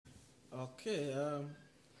Okay,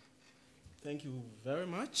 thank you very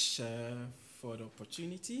much for the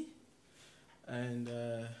opportunity. And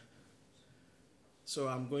so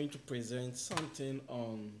I'm going to present something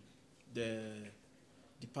on the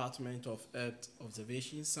Department of Earth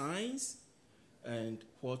Observation Science and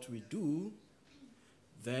what we do.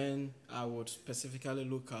 Then I would specifically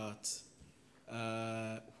look at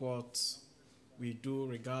what we do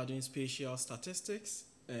regarding spatial statistics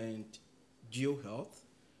and GeoHealth.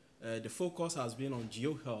 The focus has been on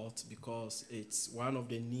GeoHealth because it's one of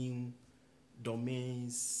the new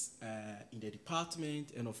domains in the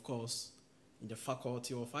department and of course in the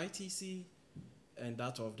faculty of ITC and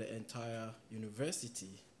that of the entire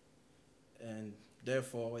university. And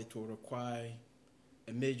therefore it will require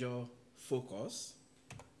a major focus.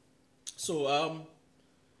 So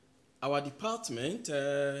our department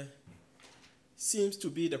seems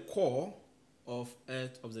to be the core of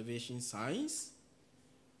Earth observation science.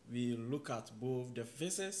 We look at both the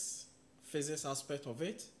physics aspect of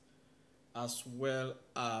it, as well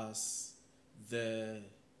as the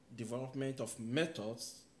development of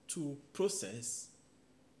methods to process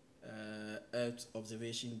Earth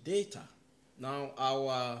observation data. Now,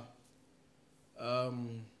 our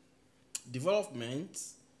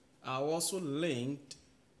developments are also linked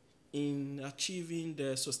in achieving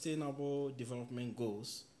the Sustainable Development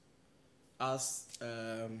Goals. As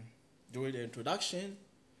during the introduction,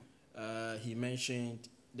 he mentioned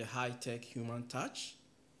the high-tech human touch.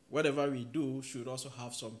 Whatever we do should also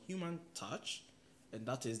have some human touch, and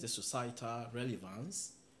that is the societal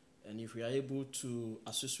relevance. And if we are able to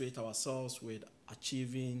associate ourselves with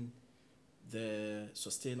achieving the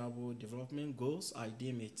Sustainable Development Goals, I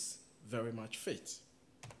deem it very much fit.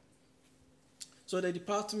 So the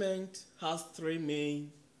department has three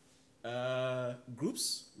main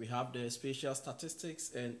groups. We have the spatial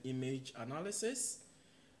statistics and image analysis,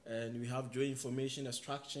 and we have geoinformation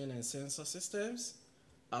extraction and sensor systems,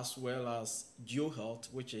 as well as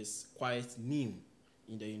GeoHealth, which is quite new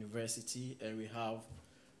in the university, and we have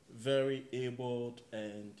very able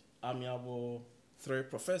and amiable three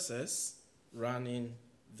professors running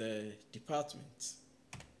the department.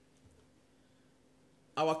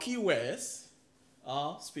 Our keywords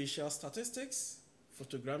are spatial statistics,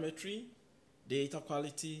 photogrammetry, data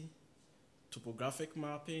quality, topographic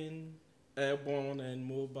mapping, airborne and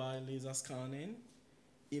mobile laser scanning,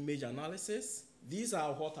 image analysis. These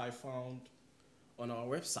are what I found on our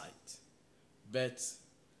website, but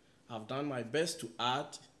I've done my best to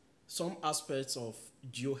add some aspects of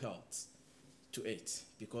GeoHealth to it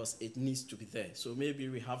because it needs to be there. So maybe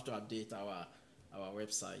we have to update our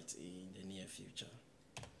website in the near future.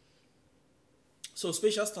 So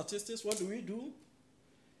spatial statistics, what do?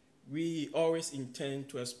 We always intend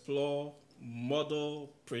to explore,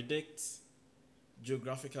 model, predict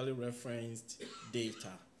geographically referenced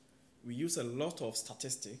data. We use a lot of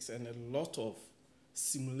statistics and a lot of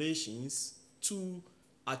simulations to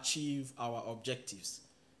achieve our objectives.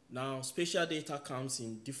 Now, spatial data comes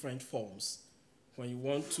in different forms. When you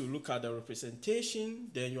want to look at the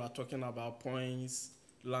representation, then you are talking about points,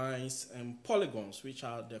 lines, and polygons, which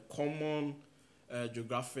are the common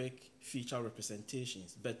geographic feature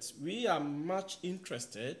representations. But we are much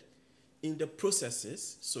interested in the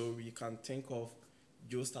processes, so we can think of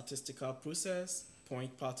geostatistical process,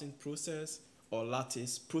 point pattern process, or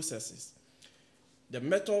lattice processes. The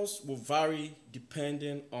methods will vary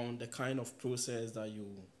depending on the kind of process that you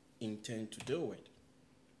intend to deal with.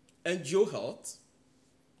 And GeoHealth,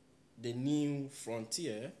 the new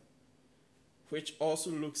frontier, which also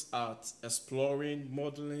looks at exploring,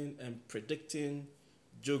 modeling, and predicting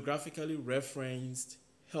geographically referenced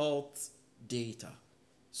health data.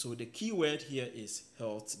 So the key word here is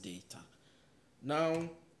health data. Now,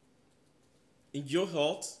 in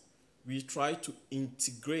GeoHealth, we try to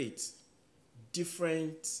integrate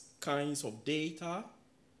different kinds of data,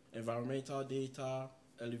 environmental data,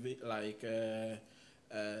 like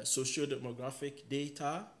socio-demographic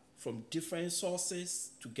data from different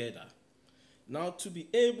sources together. Now, to be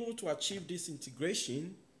able to achieve this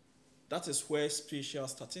integration, that is where spatial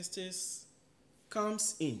statistics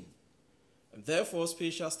comes in. And therefore,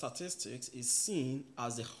 spatial statistics is seen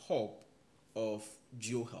as the hub of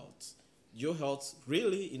GeoHealth. GeoHealth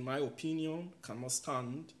really, in my opinion, cannot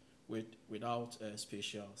stand without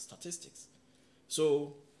spatial statistics.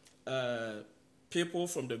 So, people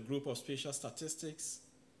from the group of spatial statistics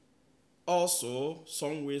also,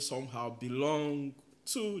 some way, somehow, belong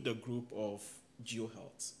to the group of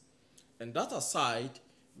GeoHealth. And that aside,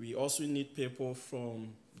 we also need people from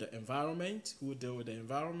the environment who deal with the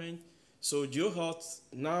environment. So GeoHealth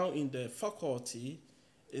now in the faculty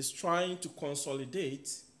is trying to consolidate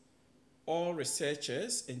all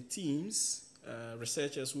researchers and teams,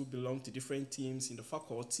 researchers who belong to different teams in the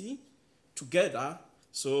faculty together.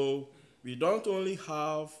 So we don't only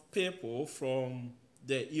have people from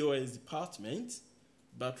the EOS department,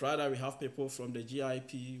 but rather we have people from the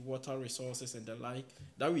GIP, water resources and the like,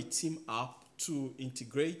 that we team up to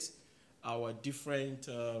integrate our different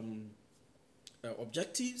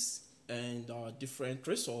objectives and our different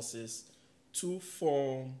resources to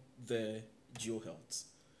form the GeoHealth.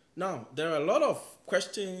 Now, there are a lot of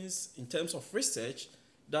questions in terms of research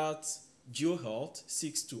that GeoHealth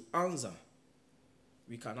seeks to answer.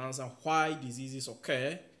 We can answer why diseases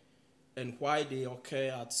occur and why they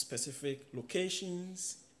occur at specific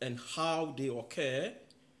locations and how they occur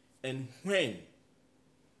and when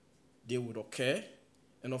they would occur.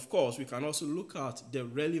 And of course, we can also look at the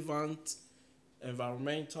relevant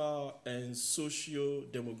environmental and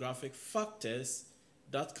socio-demographic factors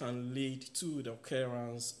that can lead to the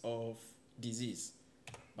occurrence of disease.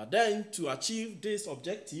 But then to achieve this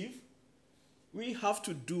objective, we have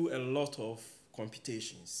to do a lot of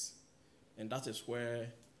computations. And that is where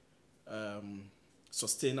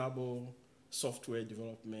sustainable software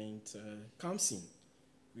development comes in.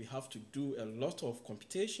 We have to do a lot of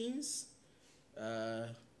computations.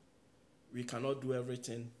 We cannot do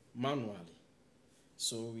everything manually.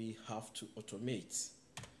 So we have to automate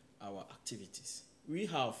our activities. We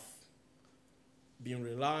have been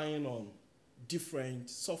relying on different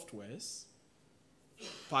softwares.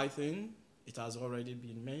 Python, it has already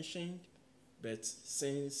been mentioned, but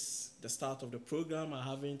since the start of the program, I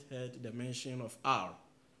haven't heard the mention of R,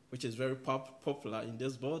 which is very popular in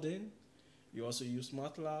this building. We also use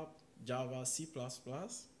MATLAB, Java, C++.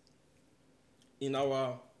 In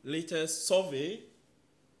our latest survey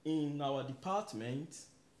in our department,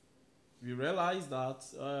 we realized that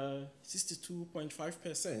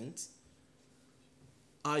 62.5%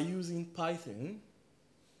 are using Python.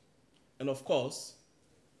 And of course,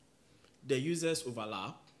 the users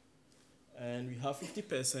overlap. And we have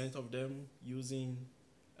 50% of them using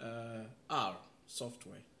R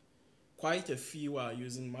software. Quite a few are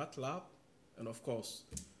using MATLAB. And of course,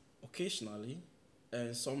 occasionally,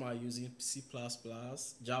 and some are using C++,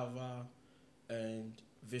 Java, and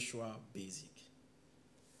Visual Basic.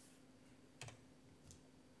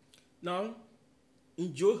 Now,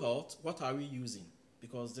 in GeoHealth, what are we using?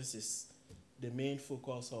 Because this is the main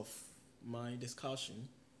focus of my discussion.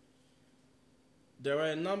 There are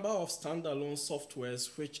a number of standalone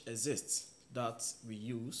softwares which exist that we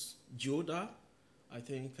use. Geoda, I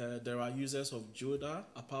think there are users of Geoda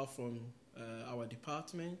apart from our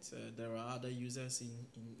department. There are other users in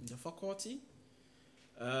the faculty.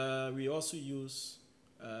 We also use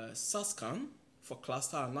SASCAN for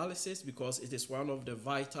cluster analysis because it is one of the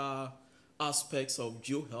vital aspects of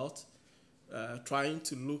GeoHealth, trying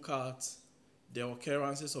to look at the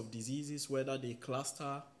occurrences of diseases, whether they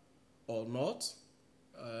cluster or not.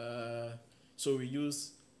 So we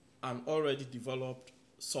use an already developed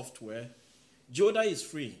software. Geoda is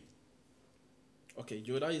free. Okay,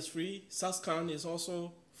 Geoda is free. SASCAN is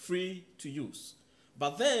also free to use.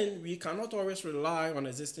 But then we cannot always rely on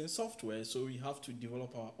existing software, so we have to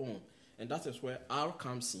develop our own. And that is where R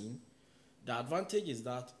comes in. The advantage is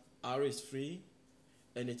that R is free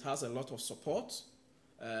and it has a lot of support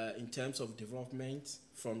in terms of development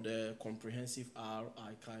from the comprehensive R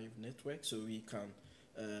archive network, so we can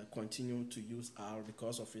continue to use R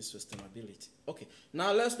because of its sustainability. Okay,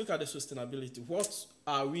 now let's look at the sustainability. What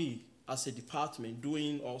are we as a department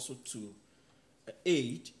doing also to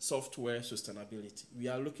aid software sustainability?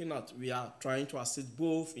 We are trying to assist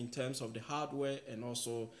both in terms of the hardware and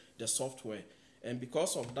also the software. And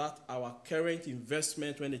because of that, our current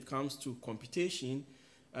investment when it comes to computation,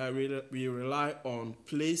 we rely on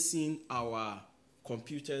placing our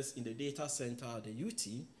computers in the data center at the UT.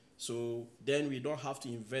 So then we don't have to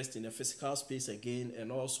invest in the physical space again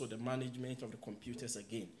and also the management of the computers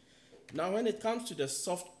again. Now, when it comes to the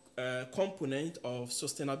soft component of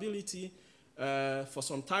sustainability, for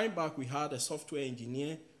some time back, we had a software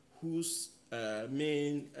engineer whose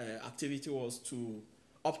main activity was to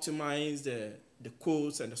optimize the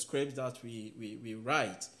codes and the scripts that we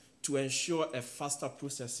write to ensure a faster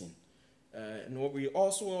processing. And we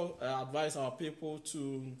also advise our people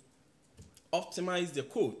to optimize the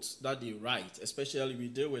codes that they write, especially we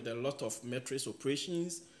deal with a lot of matrix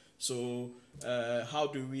operations. So how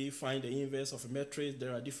do we find the inverse of a matrix?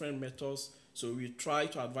 There are different methods. So we try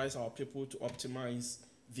to advise our people to optimize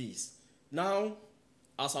these. Now,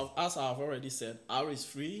 as I've already said, R is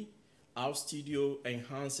free. R Studio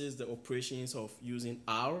enhances the operations of using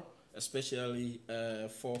R, especially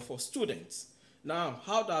for students. Now,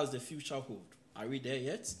 how does the future hold? Are we there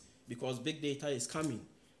yet? because big data is coming.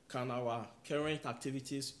 Can our current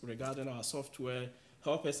activities regarding our software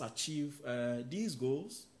help us achieve these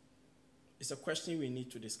goals? It's a question we need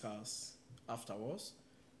to discuss afterwards,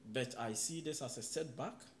 but I see this as a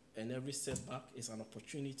setback, and every setback is an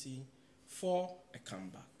opportunity for a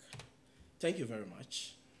comeback. Thank you very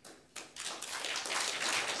much.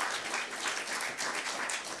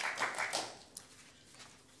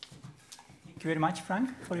 Thank you very much,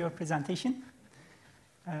 Frank, for your presentation.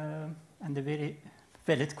 And a very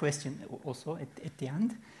valid question also at the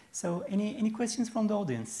end. So any questions from the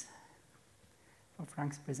audience for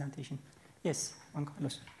Frank's presentation? Yes, Juan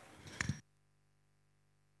Carlos.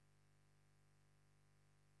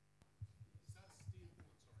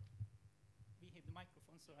 We have the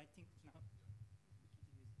microphone, so I think now.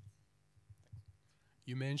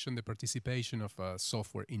 You mentioned the participation of a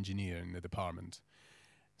software engineer in the department.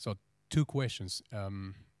 So 2 questions.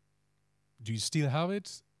 Do you still have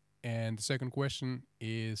it? And the second question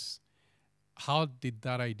is, how did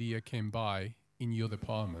that idea came by in your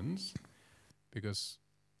department? Because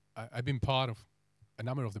I've been part of a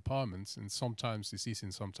number of departments, and sometimes it's easy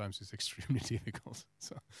and sometimes it's extremely difficult.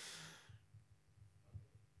 So.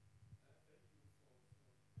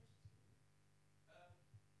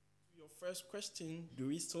 Your first question, do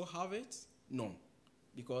we still have it? No,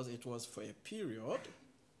 because it was for a period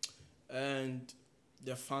and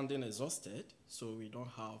the funding exhausted, so we don't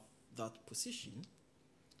have that position.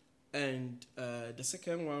 And the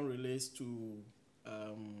second one relates to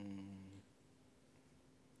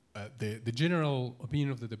the general opinion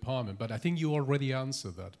of the department, but I think you already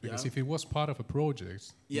answered that, because if it was part of a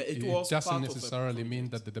project, it doesn't necessarily mean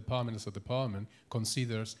that the department as a department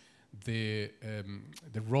considers the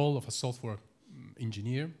role of a software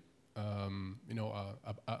engineer,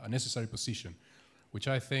 a necessary position, which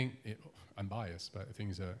I think, I'm biased, but I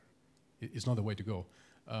think it's not the way to go.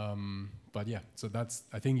 But yeah, so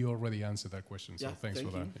I think you already answered that question, so thanks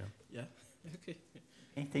for that. Yeah. Okay.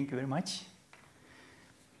 Thank you very much.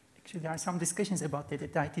 Actually, there are some discussions about it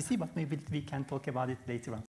at ITC, but maybe we can talk about it later on.